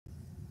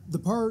the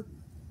part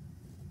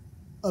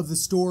of the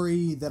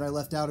story that I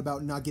left out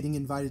about not getting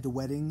invited to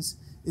weddings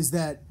is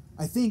that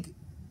I think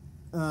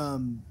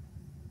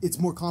it's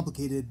more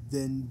complicated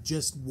than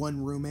just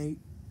one roommate,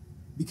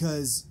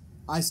 because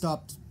I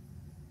stopped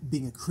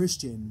being a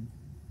Christian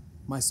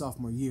my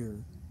sophomore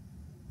year,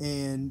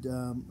 and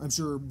I'm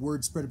sure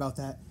word spread about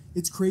that.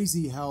 It's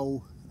crazy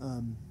how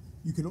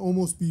you can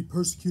almost be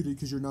persecuted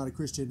because you're not a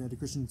Christian at a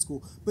Christian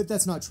school, but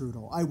that's not true at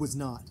all. I was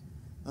not.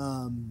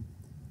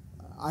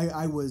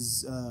 I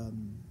was...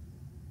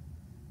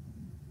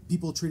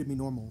 people treated me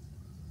normal.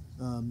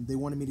 They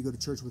wanted me to go to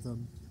church with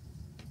them.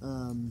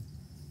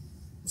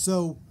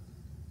 So,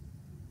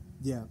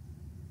 yeah.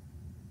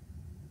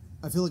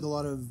 I feel like a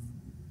lot of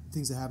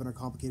things that happen are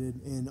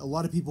complicated, and a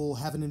lot of people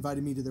haven't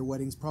invited me to their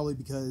weddings probably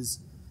because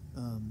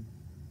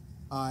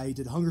I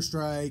did hunger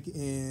strike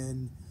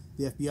and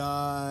the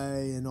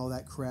FBI and all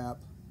that crap.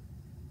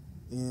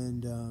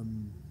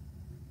 And,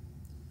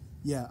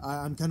 yeah,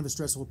 I'm kind of a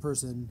stressful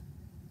person.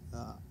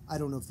 I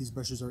don't know if these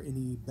brushes are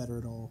any better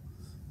at all.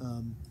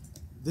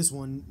 This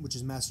one, which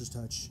is Master's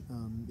Touch,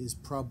 is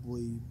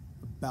probably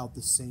about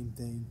the same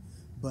thing,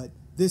 but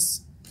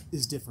this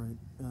is different.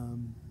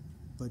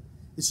 But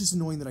it's just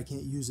annoying that I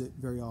can't use it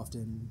very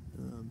often,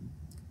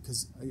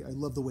 because I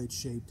love the way it's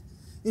shaped.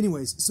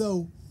 Anyways,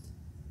 so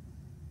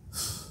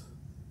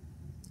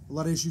a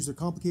lot of issues are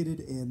complicated,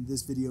 and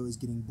this video is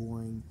getting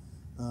boring.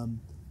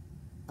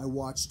 I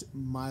watched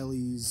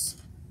Miley's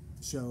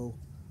show.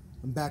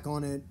 I'm back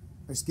on it.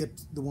 I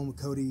skipped the one with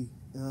Cody.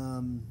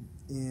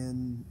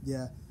 And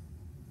yeah,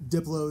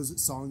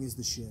 Diplo's song is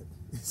the shit.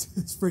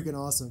 It's freaking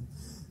awesome.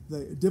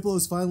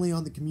 Diplo's finally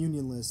on the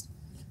communion list.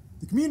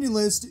 The communion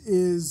list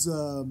is,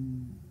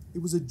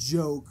 it was a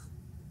joke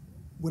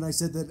when I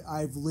said that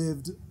I've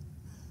lived,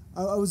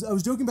 I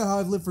was joking about how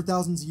I've lived for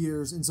thousands of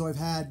years, and so I've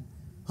had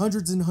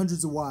hundreds and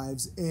hundreds of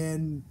wives,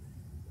 and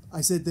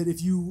I said that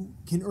if you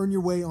can earn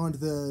your way onto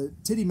the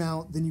titty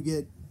mount, then you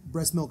get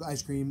breast milk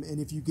ice cream, and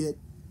if you get,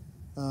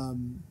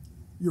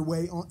 your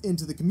way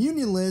into the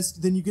communion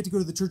list, then you get to go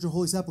to the Church of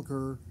Holy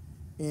Sepulchre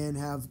and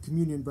have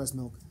communion breast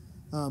milk.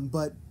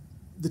 But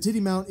the titty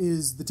mount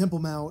is the Temple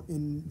Mount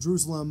in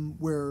Jerusalem,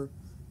 where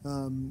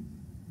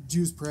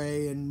Jews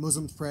pray and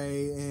Muslims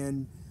pray,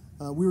 and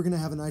we were going to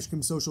have an ice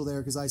cream social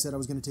there because I said I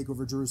was going to take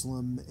over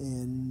Jerusalem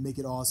and make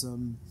it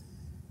awesome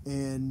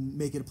and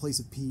make it a place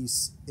of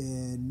peace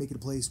and make it a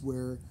place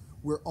where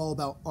we're all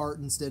about art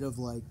instead of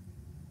like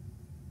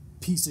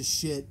piece of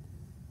shit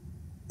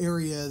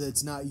area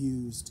that's not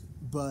used.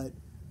 But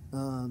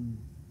I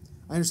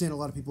understand a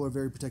lot of people are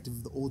very protective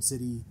of the old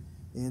city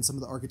and some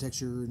of the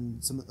architecture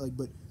and some like,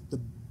 but the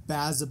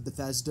Baths of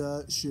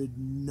Bethesda should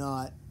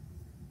not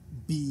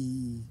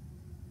be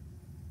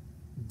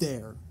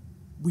there.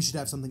 We should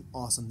have something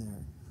awesome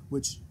there.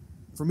 Which,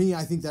 for me,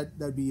 I think that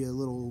that'd be a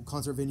little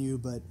concert venue,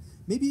 but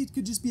maybe it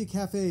could just be a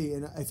cafe.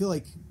 And I feel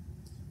like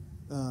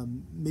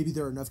maybe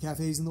there are enough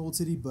cafes in the old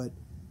city, but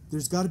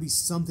there's got to be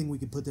something we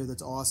could put there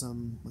that's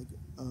awesome, like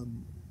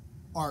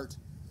art.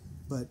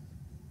 But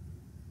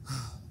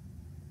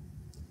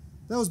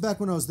that was back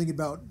when I was thinking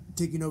about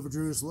taking over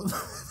Jerusalem.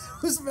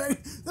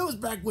 that was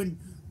back when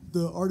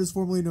the artist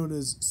formerly known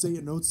as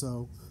Satan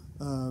Otso,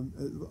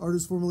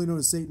 artist formerly known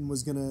as Satan,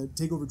 was going to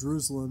take over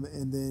Jerusalem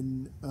and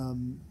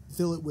then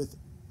fill it with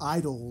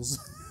idols,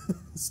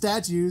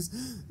 statues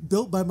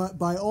built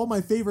by all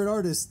my favorite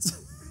artists,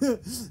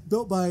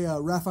 built by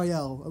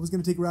Raphael. I was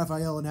going to take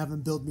Raphael and have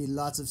him build me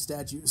lots of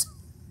statues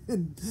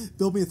and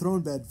build me a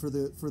throne bed for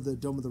the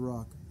Dome of the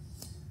Rock,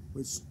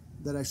 which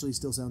that actually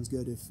still sounds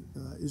good if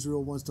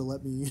Israel wants to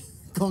let me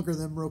conquer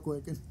them real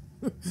quick and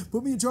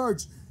put me in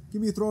charge.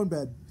 Give me a throne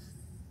bed.